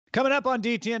Coming up on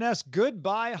DTNS,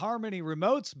 goodbye Harmony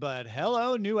remotes, but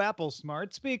hello new Apple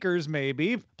smart speakers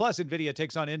maybe. Plus, Nvidia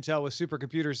takes on Intel with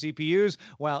supercomputer CPUs,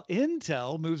 while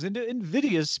Intel moves into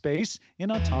Nvidia's space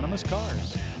in autonomous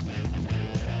cars.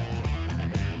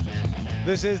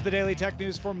 This is the Daily Tech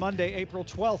News for Monday, April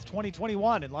 12th,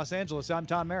 2021. In Los Angeles, I'm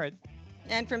Tom Merritt.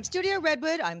 And from Studio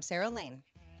Redwood, I'm Sarah Lane.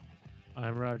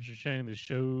 I'm Roger Chang, the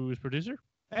show's producer.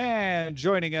 And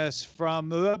joining us from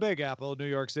the Big Apple, New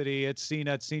York City, it's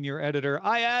CNET senior editor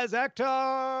Iyaz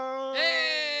Akhtar.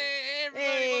 Hey,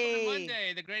 everybody, welcome to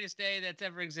Monday, the greatest day that's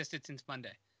ever existed since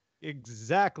Monday.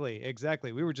 Exactly.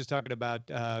 We were just talking about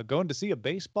going to see a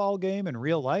baseball game in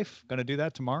real life. Going to do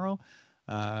that tomorrow.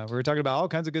 We were talking about all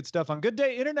kinds of good stuff on Good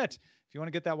Day Internet. If you want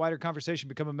to get that wider conversation,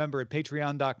 become a member at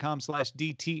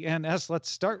patreon.com/DTNS. Let's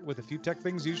start with a few tech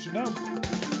things you should know.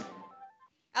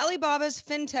 Alibaba's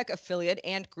fintech affiliate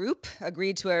Ant Group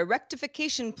agreed to a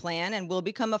rectification plan and will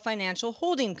become a financial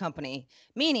holding company,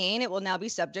 meaning it will now be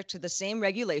subject to the same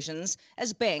regulations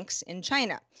as banks in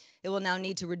China. It will now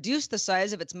need to reduce the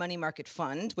size of its money market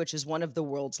fund, which is one of the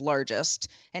world's largest.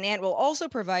 And Ant will also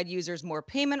provide users more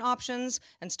payment options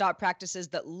and stop practices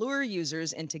that lure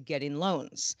users into getting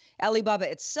loans.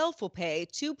 Alibaba itself will pay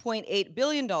 $2.8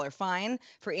 billion fine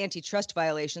for antitrust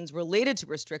violations related to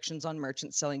restrictions on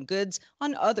merchants selling goods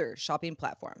on other shopping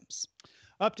platforms.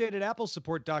 Updated Apple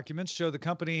support documents show the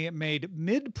company made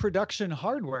mid-production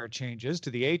hardware changes to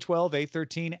the A12,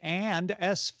 A13, and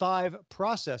S5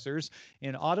 processors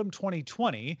in autumn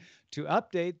 2020 to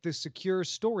update the secure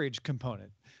storage component.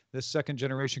 This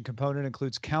second-generation component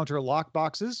includes counter lock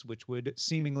boxes, which would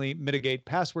seemingly mitigate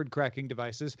password cracking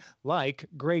devices like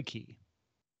GrayKey.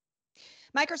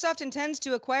 Microsoft intends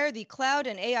to acquire the cloud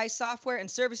and AI software and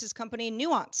services company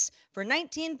Nuance for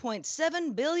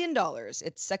 $19.7 billion,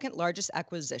 its second largest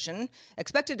acquisition,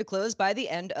 expected to close by the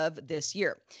end of this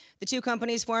year. The two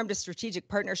companies formed a strategic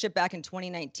partnership back in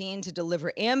 2019 to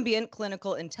deliver ambient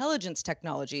clinical intelligence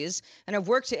technologies and have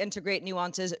worked to integrate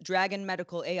Nuance's Dragon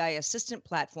Medical AI Assistant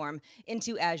platform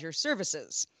into Azure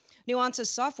services. Nuance's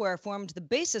software formed the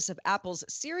basis of Apple's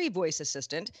Siri voice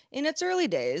assistant in its early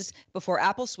days before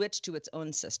Apple switched to its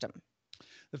own system.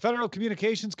 The Federal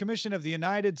Communications Commission of the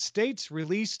United States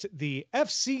released the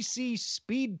FCC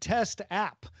Speed Test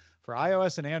app for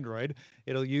iOS and Android.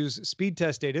 It'll use speed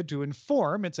test data to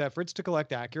inform its efforts to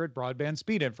collect accurate broadband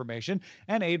speed information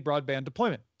and aid broadband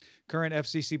deployment. Current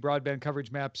FCC broadband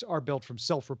coverage maps are built from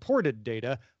self-reported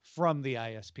data from the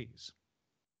ISPs.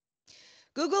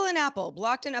 Google and Apple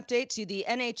blocked an update to the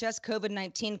NHS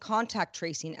COVID-19 contact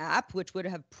tracing app, which would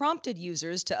have prompted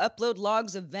users to upload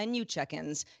logs of venue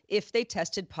check-ins if they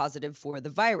tested positive for the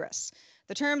virus.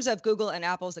 The terms of Google and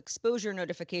Apple's exposure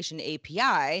notification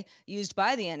API, used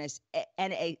by the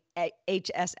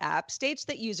NHS app, states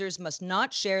that users must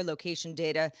not share location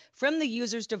data from the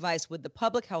user's device with the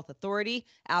public health authority,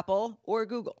 Apple, or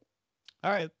Google.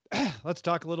 All right, let's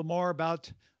talk a little more about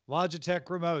Logitech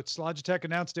remotes. Logitech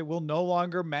announced it will no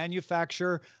longer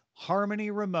manufacture Harmony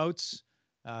remotes,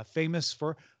 famous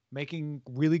for making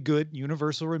really good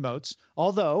universal remotes.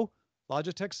 Although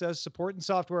Logitech says support and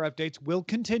software updates will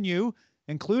continue,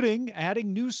 including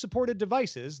adding new supported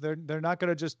devices. They're not going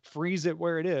to just freeze it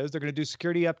where it is. They're going to do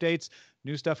security updates.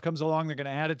 New stuff comes along. They're going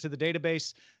to add it to the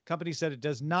database. Company said it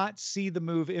does not see the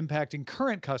move impacting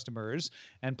current customers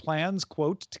and plans,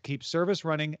 quote, to keep service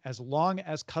running as long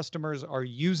as customers are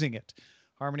using it.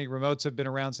 Harmony remotes have been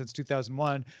around since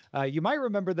 2001. You might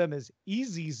remember them as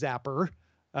Easy Zapper.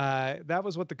 That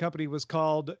was what the company was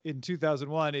called in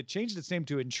 2001. It changed its name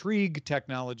to Intrigue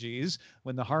Technologies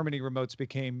when the Harmony remotes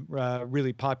became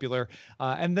really popular,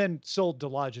 and then sold to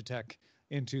Logitech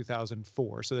in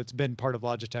 2004. So it's been part of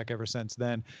Logitech ever since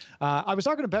then. I was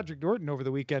talking to Patrick Norton over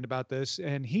the weekend about this,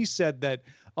 and he said that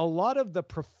a lot of the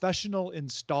professional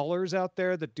installers out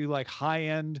there that do like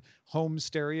high-end home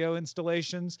stereo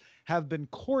installations have been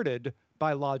courted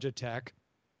by Logitech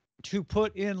to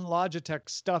put in Logitech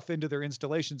stuff into their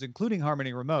installations, including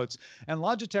Harmony remotes. And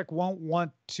Logitech won't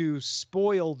want to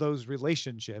spoil those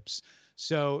relationships.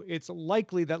 So it's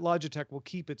likely that Logitech will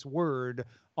keep its word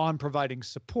on providing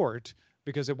support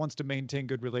because it wants to maintain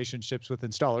good relationships with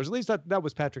installers. At least that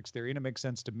was Patrick's theory, and it makes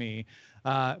sense to me.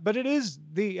 But it is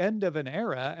the end of an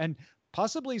era and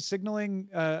possibly signaling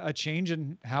a change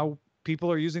in how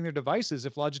people are using their devices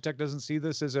if Logitech doesn't see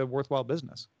this as a worthwhile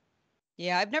business.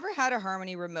 Yeah, I've never had a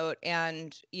Harmony remote.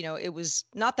 And, it was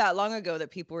not that long ago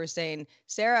that people were saying,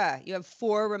 Sarah, you have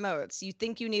 4 remotes. You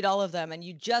think you need all of them and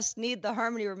you just need the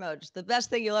Harmony remote. It's the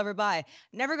best thing you'll ever buy.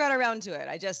 Never got around to it.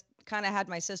 I just kind of had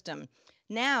my system.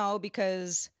 Now,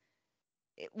 because,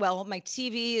 my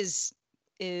TV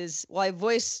is I have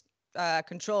voice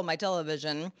control my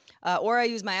television, or I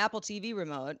use my Apple TV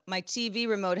remote. My TV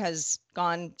remote has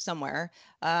gone somewhere.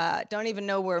 Don't even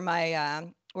know where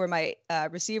my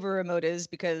receiver remote is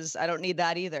because I don't need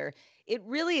that either. It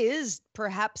really is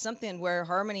perhaps something where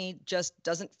Harmony just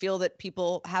doesn't feel that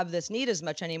people have this need as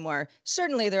much anymore.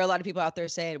 Certainly, there are a lot of people out there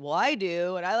saying, well, I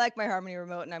do, and I like my Harmony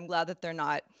remote, and I'm glad that they're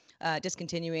not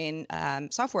discontinuing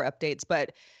software updates.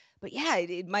 But yeah,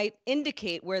 it might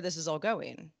indicate where this is all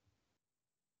going.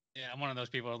 Yeah, I'm one of those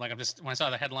people. Like, when I saw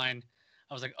the headline,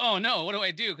 I was like, oh no, what do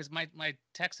I do? Because my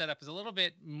tech setup is a little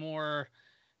bit more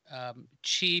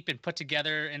cheap and put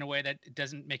together in a way that it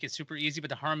doesn't make it super easy, but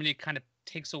the Harmony kind of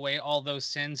takes away all those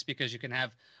sins because you can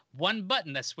have one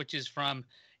button that switches from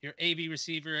your AV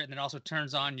receiver and then also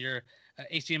turns on your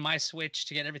HDMI switch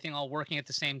to get everything all working at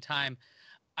the same time.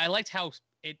 I liked how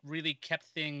it really kept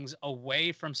things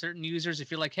away from certain users. If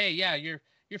you're like, hey, yeah, you're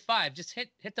 5, just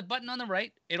hit the button on the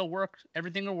right, it'll work,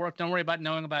 everything will work. Don't worry about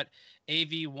knowing about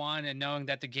AV1 and knowing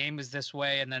that the game is this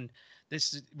way and then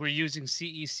we're using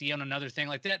CEC on another thing.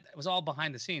 Like that was all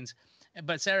behind the scenes.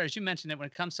 But Sarah, as you mentioned, that when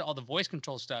it comes to all the voice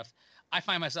control stuff, I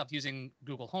find myself using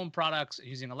Google Home products,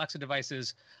 using Alexa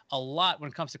devices a lot when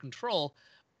it comes to control.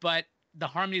 But the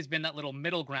Harmony has been that little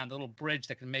middle ground, the little bridge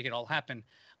that can make it all happen.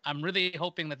 I'm really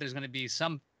hoping that there's going to be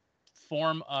some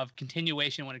form of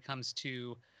continuation when it comes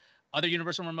to other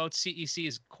universal remotes. CEC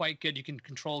is quite good. You can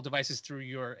control devices through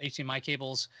your HDMI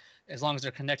cables as long as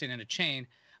they're connected in a chain.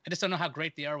 I just don't know how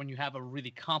great they are when you have a really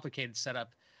complicated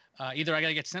setup. Either I got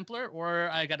to get simpler or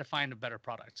I got to find a better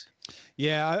product.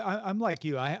 Yeah, I'm like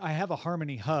you. I have a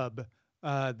Harmony hub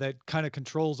that kind of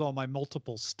controls all my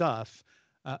multiple stuff.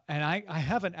 And I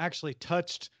haven't actually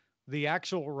touched the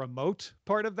actual remote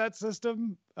part of that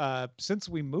system since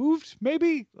we moved,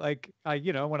 maybe. Like,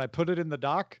 when I put it in the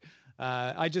dock,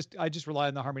 I just rely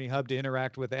on the Harmony hub to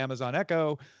interact with Amazon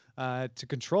Echo to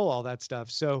control all that stuff.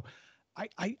 So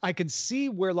I can see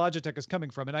where Logitech is coming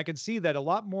from, and I can see that a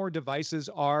lot more devices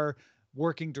are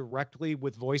working directly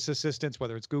with voice assistants,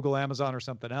 whether it's Google, Amazon, or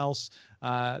something else.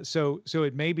 So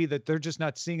it may be that they're just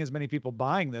not seeing as many people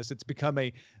buying this. It's become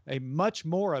a much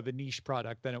more of a niche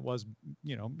product than it was,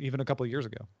 even a couple of years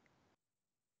ago.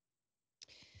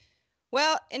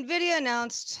 Well, Nvidia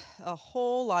announced a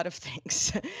whole lot of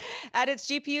things. At its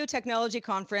GPU technology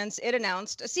conference, it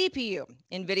announced a CPU.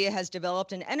 Nvidia has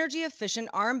developed an energy-efficient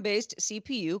ARM-based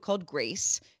CPU called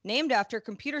Grace, named after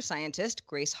computer scientist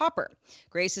Grace Hopper.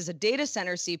 Grace is a data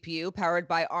center CPU powered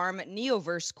by ARM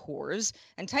Neoverse cores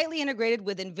and tightly integrated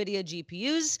with Nvidia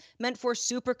GPUs meant for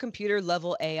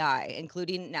supercomputer-level AI,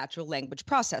 including natural language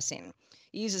processing.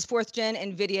 It uses 4th-gen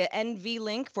NVIDIA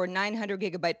NVLink for 900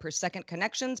 gigabyte per second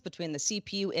connections between the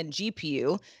CPU and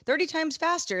GPU, 30 times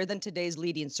faster than today's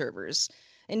leading servers.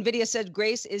 NVIDIA said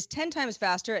Grace is 10 times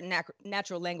faster at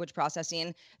natural language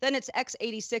processing than its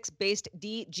x86-based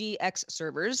DGX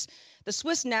servers. The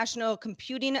Swiss National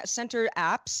Computing Center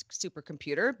apps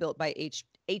supercomputer, built by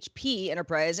HP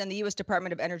Enterprise and the U.S.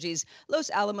 Department of Energy's Los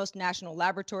Alamos National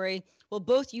Laboratory, will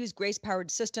both use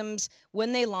Grace-powered systems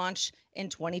when they launch in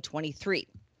 2023.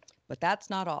 But that's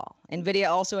not all. NVIDIA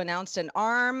also announced an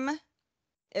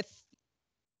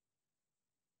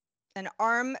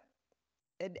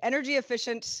energy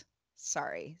efficient.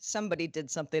 Sorry, somebody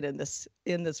did something in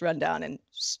this rundown and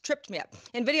tripped me up.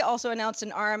 NVIDIA also announced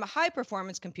an ARM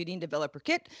high-performance computing developer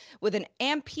kit with an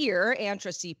Ampere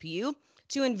Antra CPU,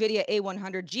 2 NVIDIA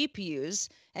A100 GPUs,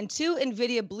 and 2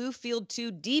 NVIDIA Bluefield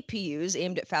 2 DPUs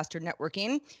aimed at faster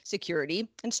networking, security,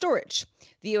 and storage.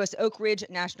 The U.S. Oak Ridge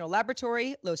National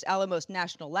Laboratory, Los Alamos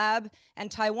National Lab,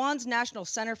 and Taiwan's National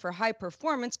Center for High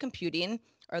Performance Computing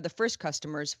are the first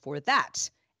customers for that.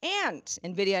 And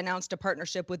NVIDIA announced a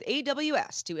partnership with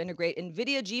AWS to integrate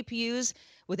NVIDIA GPUs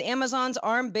with Amazon's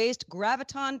ARM-based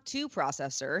Graviton 2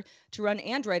 processor to run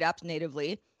Android apps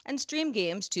natively and stream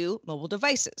games to mobile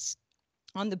devices.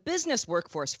 On the business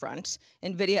workforce front,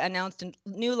 NVIDIA announced a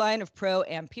new line of Pro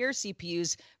Ampere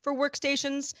CPUs for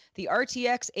workstations, the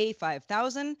RTX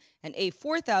A5000 and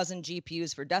A4000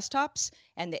 GPUs for desktops,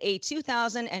 and the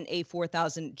A2000 and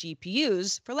A4000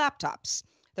 GPUs for laptops.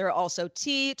 There are also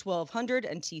T1200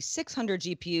 and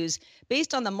T600 GPUs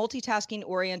based on the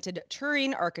multitasking-oriented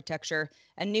Turing architecture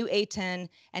and new A10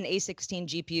 and A16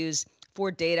 GPUs for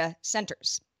data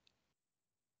centers.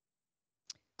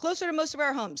 Closer to most of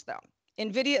our homes, though,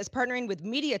 NVIDIA is partnering with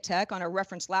MediaTek on a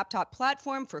reference laptop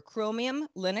platform for Chromium,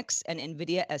 Linux, and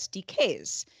NVIDIA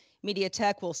SDKs.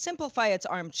 MediaTek will simplify its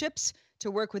ARM chips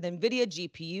to work with NVIDIA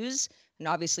GPUs, and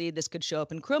obviously this could show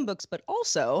up in Chromebooks, but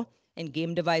also in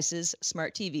game devices,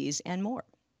 smart TVs, and more.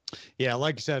 Yeah,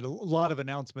 like you said, a lot of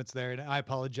announcements there, and I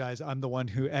apologize. I'm the one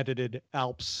who edited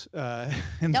Alps.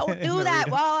 Don't do that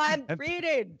while I'm and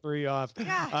reading. 3 off.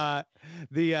 Gosh.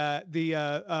 The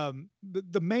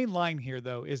main line here,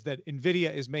 though, is that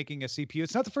Nvidia is making a CPU.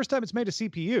 It's not the first time it's made a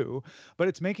CPU, but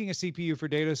it's making a CPU for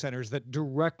data centers that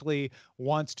directly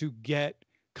wants to get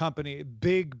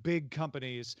big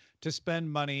companies to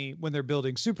spend money when they're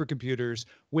building supercomputers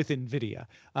with Nvidia.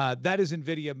 That is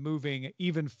Nvidia moving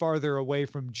even farther away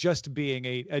from just being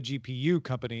a GPU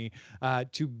company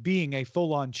to being a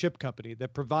full-on chip company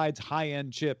that provides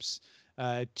high-end chips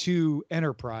to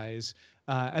enterprise.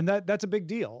 And that's a big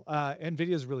deal.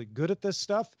 Nvidia is really good at this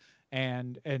stuff.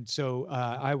 And so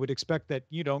I would expect that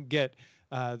you don't get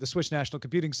the Swiss National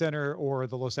Computing Center or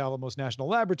the Los Alamos National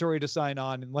Laboratory to sign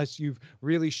on unless you've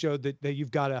really showed that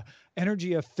you've got a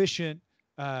energy efficient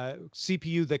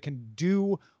CPU that can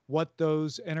do what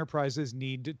those enterprises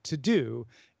need to do.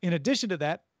 In addition to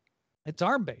that, it's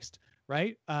ARM based,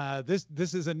 right?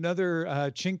 This is another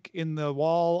chink in the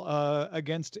wall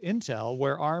against Intel,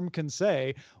 where ARM can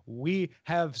say we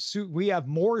have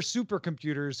more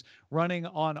supercomputers running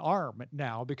on ARM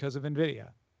now because of Nvidia.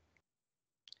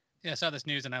 Yeah, I saw this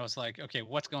news and I was like, okay,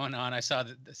 what's going on? I saw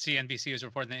that the CNBC was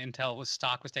reporting that Intel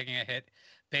stock was taking a hit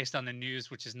based on the news,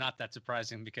 which is not that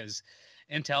surprising because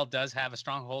Intel does have a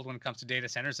stronghold when it comes to data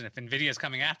centers. And if Nvidia is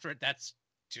coming after it, that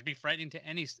should be frightening to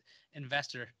any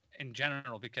investor in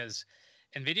general because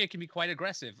Nvidia can be quite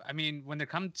aggressive. I mean, when it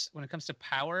comes to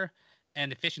power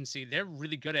and efficiency, they're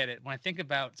really good at it. When I think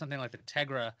about something like the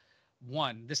Tegra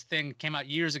 1, this thing came out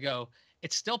years ago.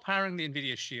 It's still powering the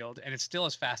Nvidia Shield, and it's still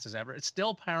as fast as ever. It's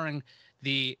still powering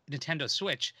the Nintendo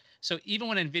Switch. So even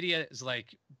when Nvidia is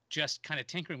like just kind of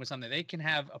tinkering with something, they can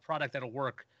have a product that'll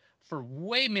work for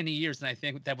way many years than I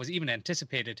think that was even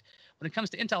anticipated. When it comes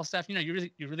to Intel stuff,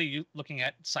 you're really looking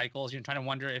at cycles. You're trying to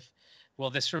wonder if, will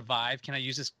this survive? Can I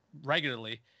use this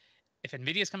regularly? If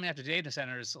Nvidia is coming after data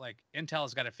centers, like Intel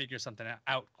has got to figure something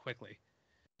out quickly.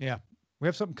 Yeah, we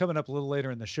have something coming up a little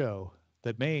later in the show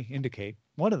that may indicate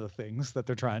one of the things that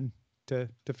they're trying to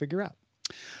figure out.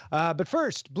 But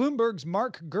first, Bloomberg's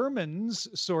Mark Gurman's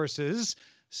sources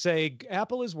say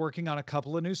Apple is working on a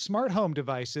couple of new smart home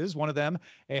devices, one of them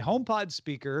a HomePod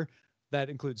speaker that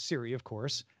includes Siri, of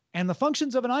course, and the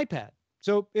functions of an iPad.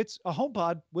 So it's a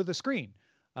HomePod with a screen.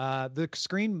 The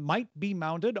screen might be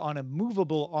mounted on a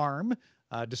movable arm,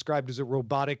 described as a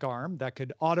robotic arm that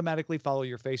could automatically follow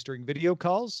your face during video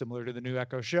calls, similar to the new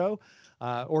Echo Show,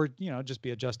 or just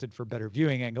be adjusted for better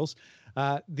viewing angles.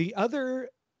 The other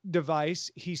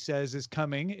device he says is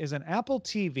coming is an Apple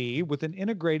TV with an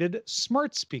integrated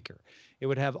smart speaker. It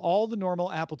would have all the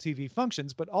normal Apple TV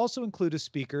functions, but also include a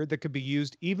speaker that could be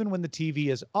used even when the TV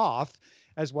is off,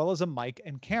 as well as a mic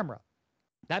and camera.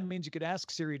 That means you could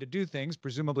ask Siri to do things,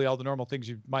 presumably all the normal things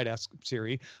you might ask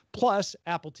Siri, plus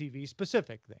Apple TV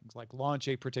specific things like launch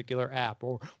a particular app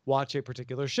or watch a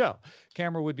particular show.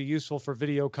 Camera would be useful for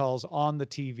video calls on the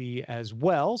TV as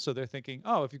well. So they're thinking,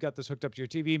 oh, if you've got this hooked up to your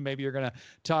TV, maybe you're going to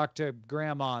talk to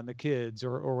grandma and the kids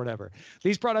or whatever.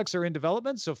 These products are in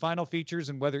development, so final features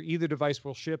and whether either device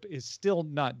will ship is still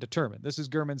not determined. This is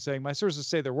Gurman saying, my sources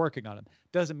say they're working on them.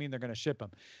 Doesn't mean they're going to ship them.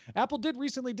 Apple did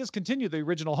recently discontinue the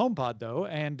original HomePod, though,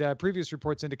 and previous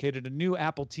reports indicated a new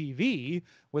Apple TV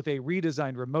with a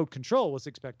redesigned remote control was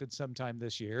expected sometime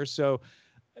this year. So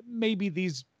maybe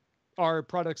these are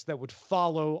products that would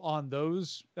follow on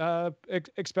those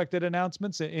expected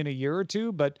announcements in a year or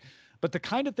two. But the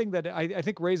kind of thing that I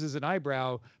think raises an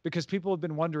eyebrow, because people have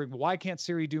been wondering, why can't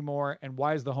Siri do more and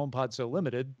why is the HomePod so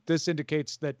limited? This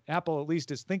indicates that Apple at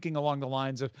least is thinking along the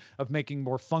lines of making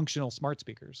more functional smart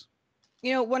speakers.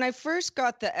 When I first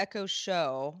got the Echo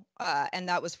Show, and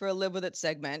that was for a Live With It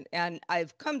segment, and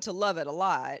I've come to love it a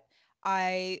lot,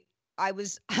 I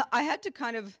had to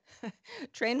kind of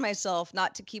train myself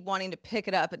not to keep wanting to pick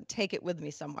it up and take it with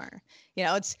me somewhere.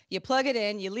 It's you plug it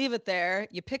in, you leave it there,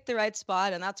 you pick the right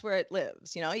spot, and that's where it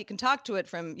lives. You can talk to it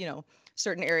from,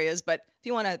 certain areas, but if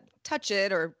you want to touch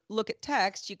it or look at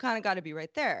text, you kind of got to be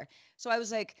right there. So I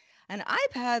was like, an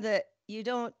iPad that you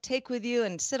don't take with you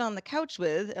and sit on the couch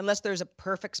with, unless there's a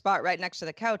perfect spot right next to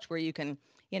the couch where you can,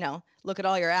 look at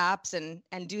all your apps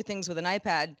and do things with an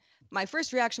iPad. My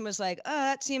first reaction was like, oh,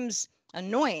 that seems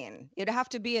annoying. It'd have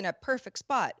to be in a perfect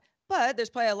spot. But there's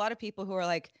probably a lot of people who are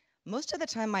like, most of the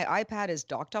time my iPad is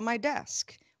docked on my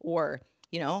desk or,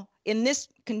 in this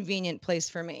convenient place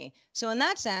for me. So in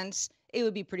that sense, it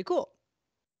would be pretty cool.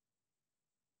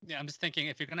 Yeah, I'm just thinking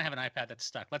if you're going to have an iPad that's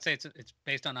stuck, let's say it's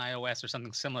based on iOS or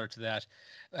something similar to that,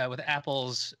 with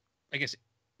Apple's, I guess,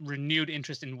 renewed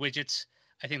interest in widgets,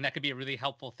 I think that could be a really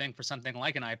helpful thing for something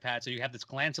like an iPad. So you have this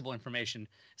glanceable information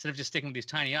instead of just sticking with these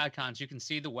tiny icons. You can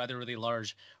see the weather really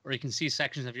large, or you can see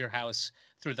sections of your house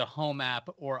through the Home app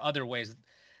or other ways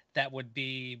that would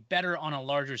be better on a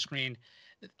larger screen.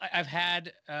 I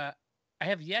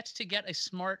have yet to get a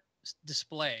smart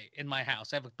display in my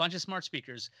house. I have a bunch of smart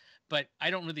speakers, but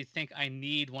I don't really think I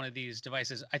need one of these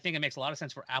devices. I think it makes a lot of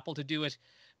sense for Apple to do it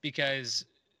because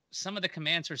some of the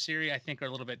commands for Siri, I think, are a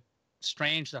little bit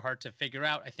strange. They're hard to figure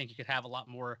out. I think you could have a lot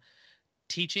more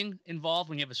teaching involved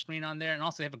when you have a screen on there, and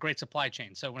also they have a great supply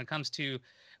chain. So when it comes to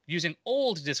using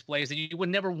old displays that you would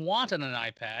never want on an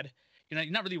iPad, you're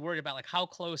not really worried about like how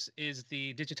close is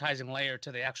the digitizing layer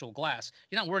to the actual glass.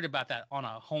 You're not worried about that on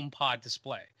a HomePod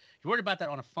display. You're worried about that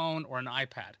on a phone or an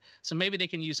iPad. So maybe they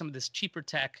can use some of this cheaper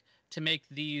tech to make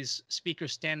these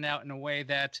speakers stand out in a way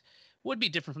that would be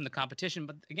different from the competition.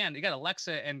 But again, you got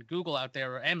Alexa and Google out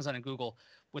there, or Amazon and Google,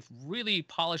 with really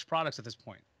polished products at this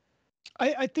point.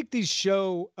 I think these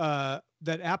show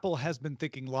that Apple has been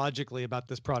thinking logically about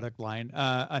this product line.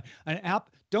 An app,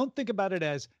 don't think about it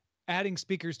as adding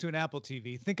speakers to an Apple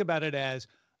TV. Think about it as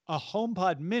a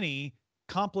HomePod Mini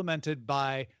complemented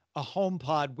by a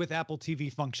HomePod with Apple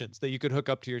TV functions that you could hook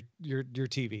up to your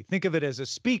TV. Think of it as a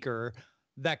speaker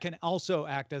that can also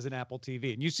act as an Apple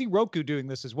TV. And you see Roku doing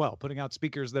this as well, putting out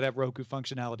speakers that have Roku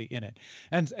functionality in it.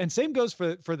 And same goes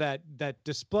for that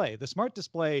display. The smart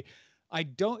display, I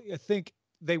think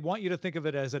they want you to think of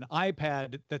it as an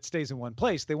iPad that stays in one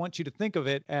place. They want you to think of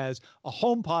it as a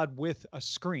HomePod with a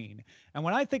screen. And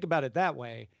when I think about it that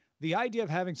way, the idea of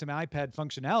having some iPad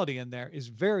functionality in there is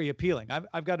very appealing.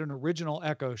 I've got an original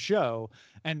Echo Show,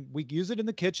 and we use it in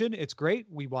the kitchen. It's great.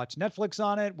 We watch Netflix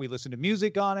on it. We listen to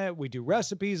music on it. We do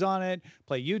recipes on it,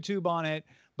 play YouTube on it,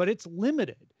 but it's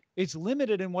limited. It's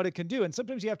limited in what it can do. And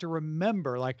sometimes you have to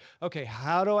remember, like, okay,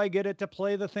 how do I get it to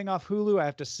play the thing off Hulu? I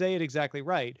have to say it exactly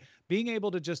right. Being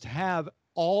able to just have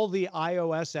all the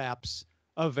iOS apps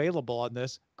available on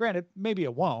this, granted, maybe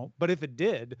it won't, but if it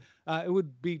did, it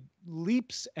would be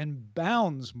leaps and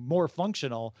bounds more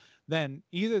functional than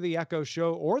either the Echo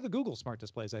Show or the Google Smart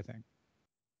Displays, I think.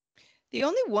 The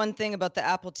only one thing about the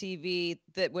Apple TV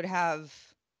that would have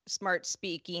smart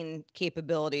speaking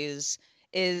capabilities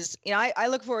is, I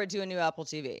look forward to a new Apple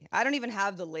TV. I don't even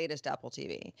have the latest Apple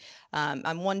TV.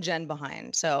 I'm one gen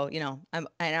behind. So,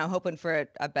 I'm hoping for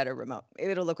a better remote.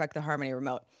 It'll look like the Harmony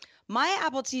remote. My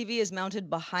Apple TV is mounted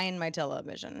behind my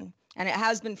television, and it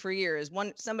has been for years.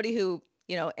 Somebody who,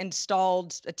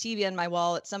 installed a TV on my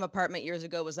wall at some apartment years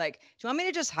ago was like, "Do you want me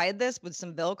to just hide this with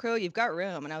some Velcro? You've got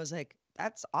room." And I was like,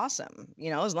 "That's awesome.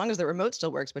 As long as the remote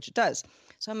still works," which it does.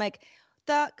 So I'm like,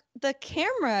 the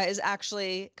camera is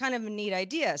actually kind of a neat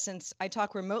idea, since I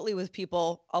talk remotely with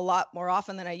people a lot more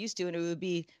often than I used to, and it would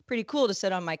be pretty cool to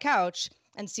sit on my couch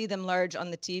and see them large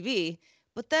on the TV.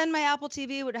 But then my Apple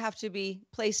TV would have to be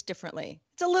placed differently.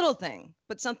 It's a little thing,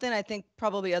 but something I think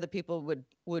probably other people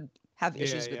would have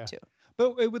issues with too.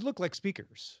 But it would look like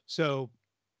speakers, so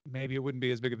maybe it wouldn't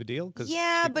be as big of a deal.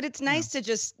 But it's nice to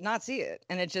just not see it,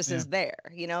 and it just is there.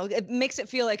 It makes it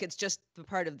feel like it's just the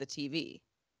part of the TV.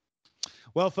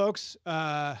 Well, folks,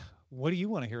 what do you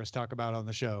want to hear us talk about on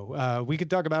the show? We could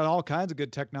talk about all kinds of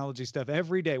good technology stuff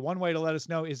every day. One way to let us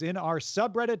know is in our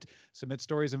subreddit. Submit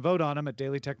stories and vote on them at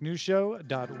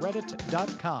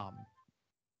dailytechnewsshow.reddit.com.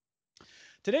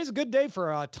 Today's a good day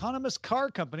for autonomous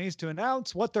car companies to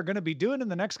announce what they're going to be doing in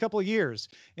the next couple of years.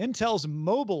 Intel's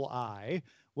Mobileye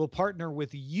will partner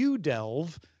with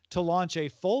UDelv to launch a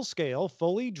full-scale,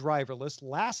 fully driverless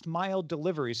last-mile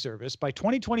delivery service by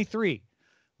 2023.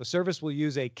 The service will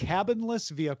use a cabinless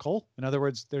vehicle. In other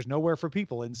words, there's nowhere for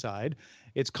people inside.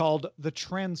 It's called the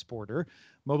Transporter.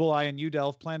 Mobileye and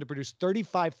UDelv plan to produce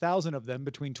 35,000 of them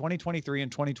between 2023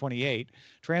 and 2028.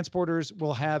 Transporters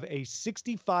will have a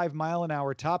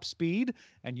 65-mile-an-hour top speed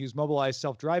and use Mobileye's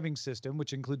self-driving system,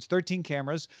 which includes 13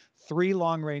 cameras, 3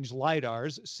 long-range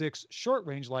LiDARs, 6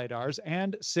 short-range LiDARs,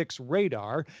 and 6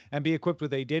 radar, and be equipped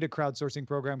with a data crowdsourcing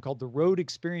program called the Road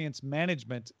Experience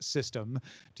Management System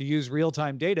to use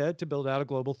real-time data to build out a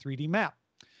global 3D map.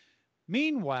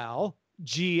 Meanwhile,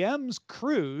 GM's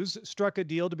Cruise struck a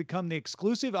deal to become the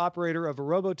exclusive operator of a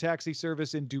robotaxi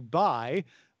service in Dubai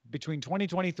between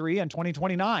 2023 and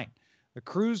 2029. The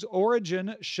Cruise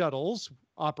Origin shuttles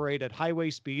operate at highway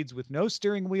speeds with no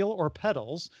steering wheel or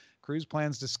pedals. Cruise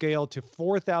plans to scale to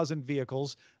 4,000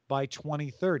 vehicles by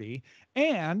 2030.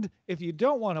 And if you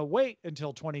don't want to wait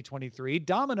until 2023,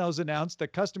 Domino's announced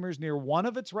that customers near one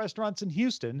of its restaurants in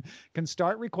Houston can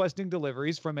start requesting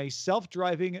deliveries from a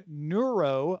self-driving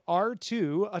Nuro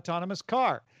R2 autonomous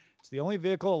car. It's the only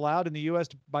vehicle allowed in the U.S.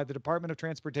 by the Department of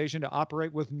Transportation to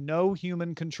operate with no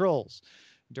human controls.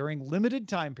 during limited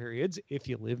time periods, if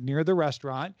you live near the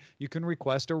restaurant, you can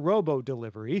request a robo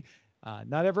delivery.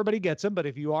 Not everybody gets them, but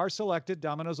if you are selected,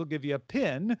 Domino's will give you a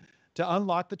PIN to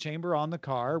unlock the chamber on the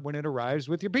car when it arrives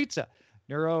with your pizza.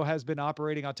 Nuro has been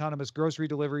operating autonomous grocery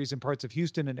deliveries in parts of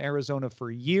Houston and Arizona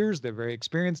for years. They're very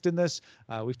experienced in this.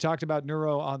 We've talked about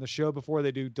Nuro on the show before.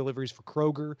 They do deliveries for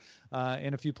Kroger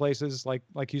in a few places like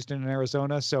Houston and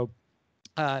Arizona. So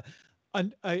a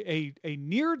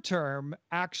near-term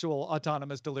actual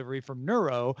autonomous delivery from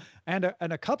Nuro, and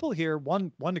a couple here,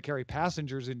 one to carry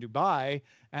passengers in Dubai,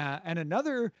 and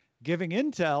another giving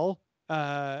Intel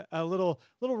a little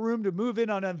room to move in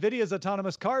on Nvidia's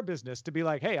autonomous car business, to be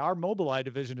like, hey, our Mobileye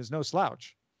division is no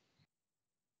slouch.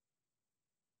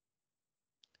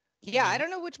 Yeah, I don't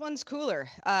know which one's cooler.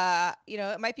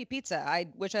 It might be pizza. I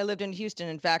wish I lived in Houston.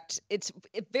 In fact, it's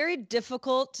very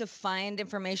difficult to find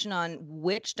information on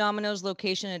which Domino's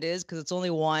location it is because it's only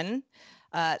one.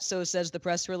 So says the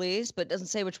press release, but it doesn't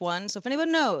say which one. So if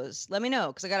anyone knows, let me know,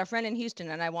 because I got a friend in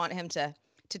Houston and I want him to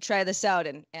try this out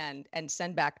and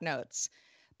send back notes.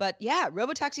 But yeah,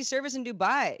 robotaxi service in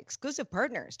Dubai, exclusive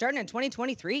partner, starting in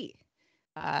 2023.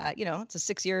 It's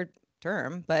a 6-year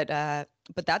term, but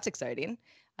that's exciting.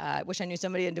 I wish I knew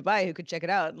somebody in Dubai who could check it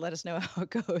out and let us know how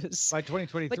it goes. By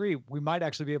 2023, we might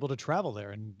actually be able to travel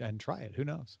there and try it. Who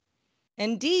knows?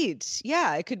 Indeed.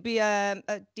 Yeah, it could be a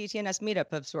DTNS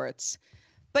meetup of sorts.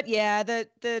 But yeah,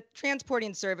 the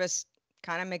transporting service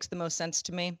kind of makes the most sense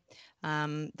to me.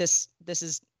 This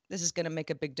is going to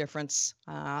make a big difference.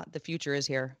 The future is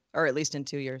here, or at least in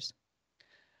 2 years.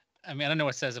 I mean, I don't know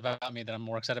what it says about me that I'm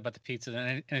more excited about the pizza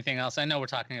than anything else. I know we're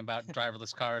talking about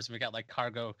driverless cars. We got like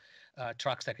cargo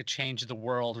trucks that could change the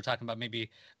world. We're talking about maybe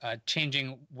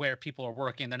changing where people are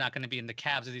working. They're not going to be in the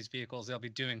cabs of these vehicles. They'll be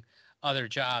doing other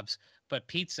jobs. But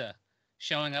pizza,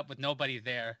 showing up with nobody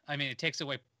there, I mean, it takes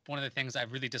away one of the things I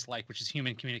really dislike, which is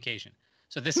human communication.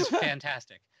 So this is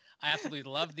fantastic. I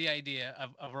absolutely love the idea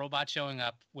of a robot showing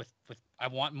up with I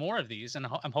want more of these. And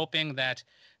I'm hoping that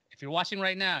if you're watching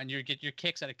right now and you get your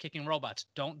kicks out of kicking robots,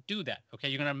 don't do that. Okay,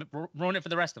 you're going to ruin it for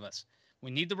the rest of us.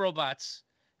 We need the robots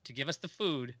to give us the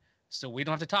food so we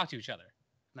don't have to talk to each other.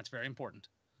 And that's very important.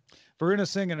 Varuna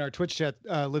Singh in our Twitch chat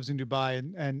lives in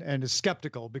Dubai and is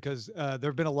skeptical because there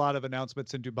have been a lot of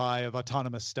announcements in Dubai of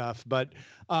autonomous stuff. But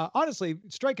honestly,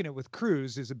 striking it with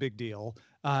Cruise is a big deal.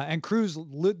 And Cruise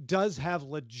does have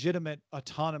legitimate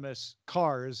autonomous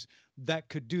cars that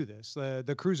could do this.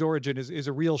 The Cruise Origin is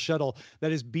a real shuttle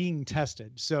that is being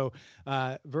tested. So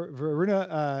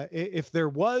Varuna, if there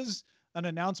was an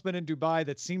announcement in Dubai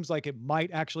that seems like it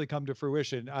might actually come to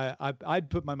fruition, I'd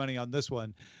put my money on this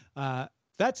one.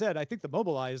 That said, I think the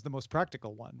Mobileye is the most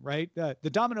practical one, right? The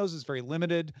Domino's is very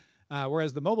limited,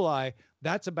 whereas the Mobileye,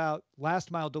 that's about last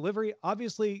mile delivery.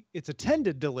 Obviously, it's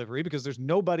attended delivery because there's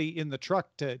nobody in the truck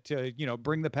to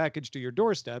bring the package to your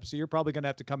doorstep. So you're probably going to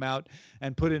have to come out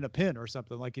and put in a pin or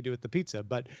something like you do with the pizza.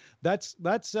 But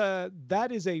that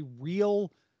is a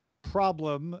real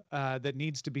problem that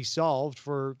needs to be solved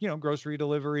for grocery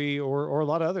delivery or a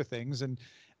lot of other things. And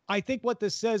I think what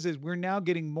this says is we're now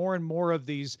getting more and more of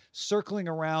these circling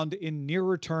around in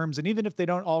nearer terms. And even if they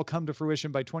don't all come to fruition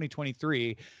by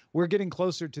 2023, we're getting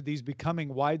closer to these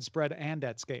becoming widespread and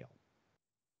at scale.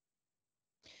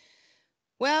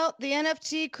 Well, the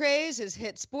NFT craze has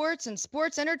hit sports and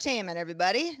sports entertainment,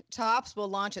 everybody. Topps will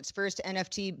launch its first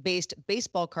NFT-based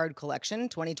baseball card collection,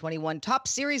 2021 Topps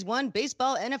Series 1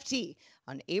 Baseball NFT,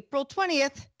 on April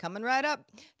 20th, coming right up.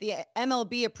 The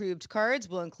MLB-approved cards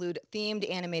will include themed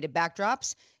animated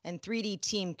backdrops and 3D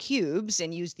team cubes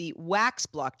and use the Wax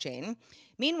blockchain.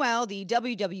 Meanwhile, the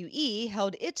WWE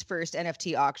held its first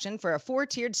NFT auction for a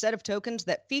 4-tiered set of tokens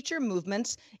that feature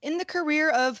movements in the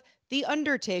career of The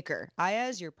Undertaker.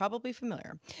 Iyaz, you're probably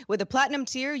familiar. With a platinum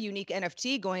tier unique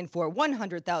NFT going for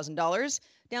 $100,000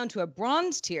 down to a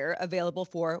bronze tier available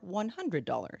for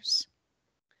 $100.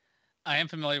 I am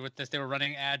familiar with this. They were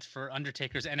running ads for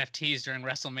Undertaker's NFTs during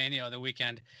WrestleMania the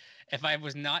weekend. If I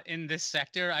was not in this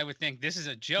sector, I would think this is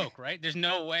a joke, right? There's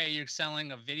no way you're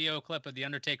selling a video clip of The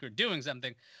Undertaker doing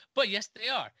something. But yes, they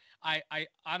are. I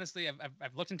honestly,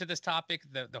 I've looked into this topic,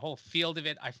 the whole field of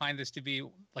it. I find this to be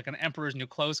like an emperor's new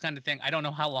clothes kind of thing. I don't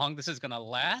know how long this is going to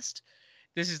last.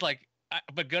 This is like,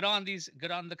 but good on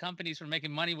the companies for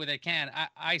making money where they can.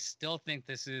 I still think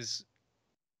this is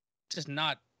just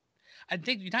not. I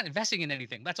think you're not investing in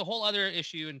anything. That's a whole other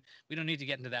issue, and we don't need to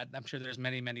get into that. I'm sure there's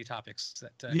many topics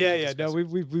that. No,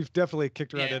 we've definitely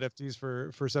kicked around NFTs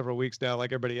for several weeks now,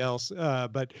 like everybody else.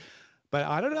 But But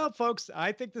I don't know, folks.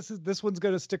 I think this one's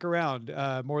going to stick around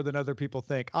more than other people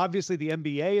think. Obviously, the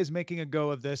NBA is making a go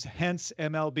of this, hence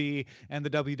MLB and the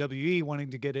WWE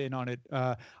wanting to get in on it.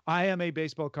 I am a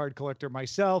baseball card collector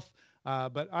myself,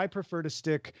 but I prefer to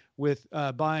stick with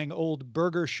buying old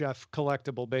Burger Chef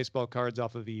collectible baseball cards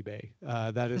off of eBay.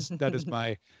 That is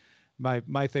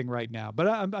my thing right now. But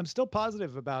I'm still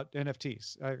positive about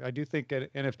NFTs. I do think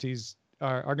NFTs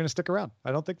are going to stick around.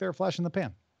 I don't think they're a flash in the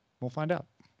pan. We'll find out.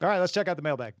 All right, let's check out the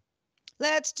mailbag.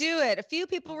 Let's do it. A few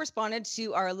people responded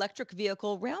to our electric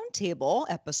vehicle roundtable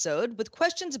episode with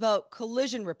questions about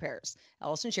collision repairs.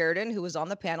 Allison Sheridan, who was on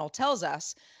the panel, tells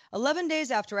us, 11 days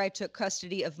after I took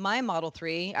custody of my Model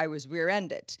 3, I was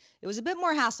rear-ended. It was a bit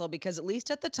more hassle because at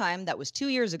least at the time, that was 2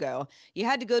 years ago, you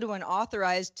had to go to an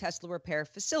authorized Tesla repair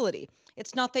facility.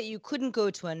 It's not that you couldn't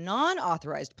go to a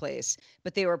non-authorized place,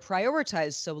 but they were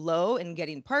prioritized so low in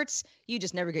getting parts, you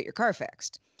just never get your car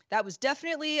fixed. That was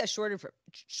definitely a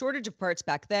shortage of parts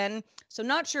back then, so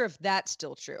not sure if that's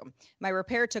still true. My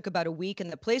repair took about a week, and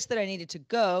the place that I needed to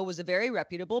go was a very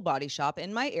reputable body shop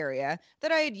in my area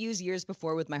that I had used years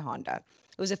before with my Honda.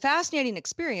 It was a fascinating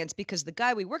experience because the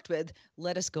guy we worked with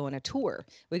let us go on a tour.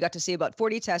 We got to see about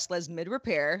 40 Teslas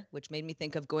mid-repair, which made me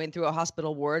think of going through a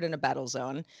hospital ward in a battle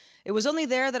zone. It was only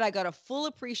there that I got a full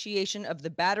appreciation of the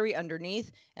battery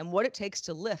underneath and what it takes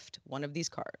to lift one of these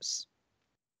cars.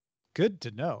 Good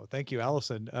to know. Thank you,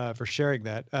 Allison, for sharing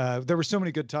that. There were so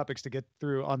many good topics to get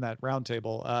through on that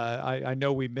roundtable. I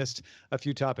know we missed a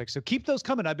few topics, so keep those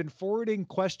coming. I've been forwarding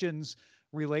questions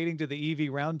relating to the EV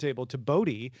roundtable to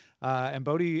Bodhi, and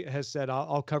Bodhi has said,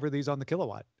 I'll cover these on the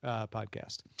Kilowatt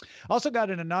podcast. Also got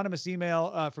an anonymous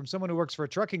email from someone who works for a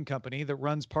trucking company that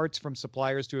runs parts from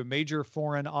suppliers to a major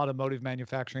foreign automotive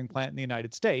manufacturing plant in the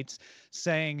United States,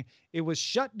 saying it was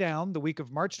shut down the week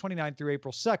of March 29th through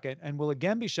April 2nd and will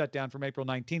again be shut down from April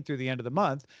 19th through the end of the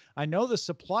month. I know the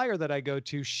supplier that I go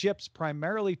to ships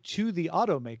primarily to the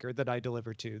automaker that I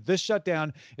deliver to. This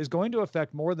shutdown is going to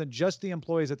affect more than just the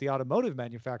employees at the automotive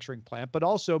manufacturing plant, but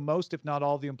also most, if not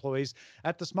all, the employees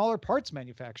at the smaller parts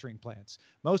manufacturing plants.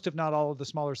 Most, if not all, of the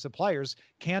smaller suppliers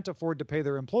can't afford to pay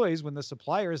their employees when the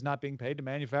supplier is not being paid to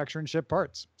manufacture and ship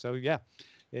parts. So yeah,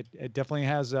 it definitely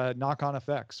has knock-on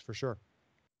effects for sure.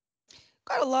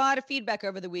 Got a lot of feedback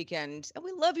over the weekend, and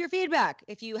we love your feedback.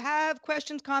 If you have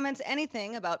questions, comments,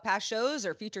 anything about past shows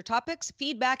or future topics,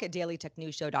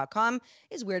 feedback@dailytechnewsshow.com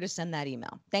is where to send that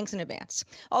email. Thanks in advance.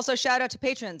 Also, shout out to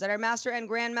patrons at our master and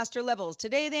grandmaster levels.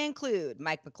 Today, they include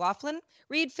Mike McLaughlin,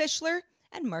 Reed Fischler,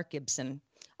 and Mark Gibson.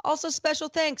 Also, special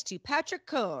thanks to Patrick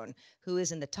Cohn, who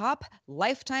is in the top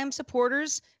lifetime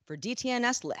supporters for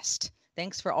DTNS list.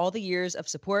 Thanks for all the years of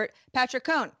support, Patrick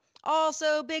Cohn.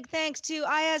 Also, big thanks to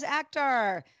Iyaz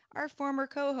Akhtar, our former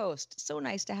co-host. So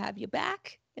nice to have you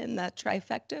back in the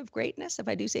trifecta of greatness, if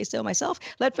I do say so myself.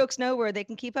 Let folks know where they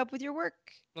can keep up with your work.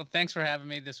 Well, thanks for having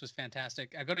me. This was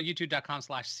fantastic. Go to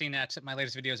youtube.com/CNET. My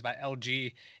latest video is about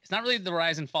LG. It's not really the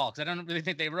rise and fall, because I don't really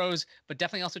think they rose, but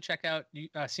definitely also check out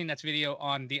CNET's video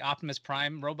on the Optimus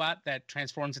Prime robot that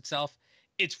transforms itself.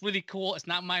 It's really cool. It's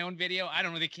not my own video. I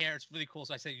don't really care. It's really cool,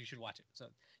 so I say you should watch it. So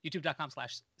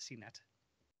youtube.com/CNET.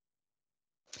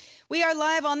 We are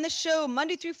live on this show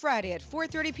Monday through Friday at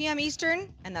 4:30 p.m.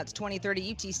 Eastern, and that's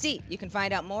 20:30 UTC. You can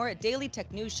find out more at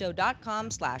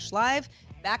dailytechnewsshow.com/live.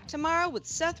 Back tomorrow with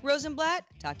Seth Rosenblatt.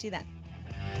 Talk to you then.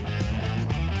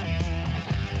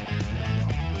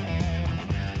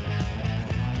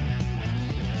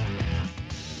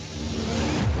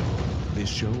 This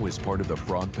show is part of the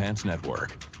Frog Pants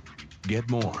Network. Get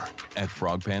more at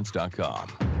frogpants.com.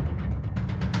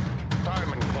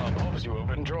 Diamond Club hopes you have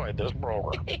enjoyed this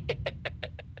program.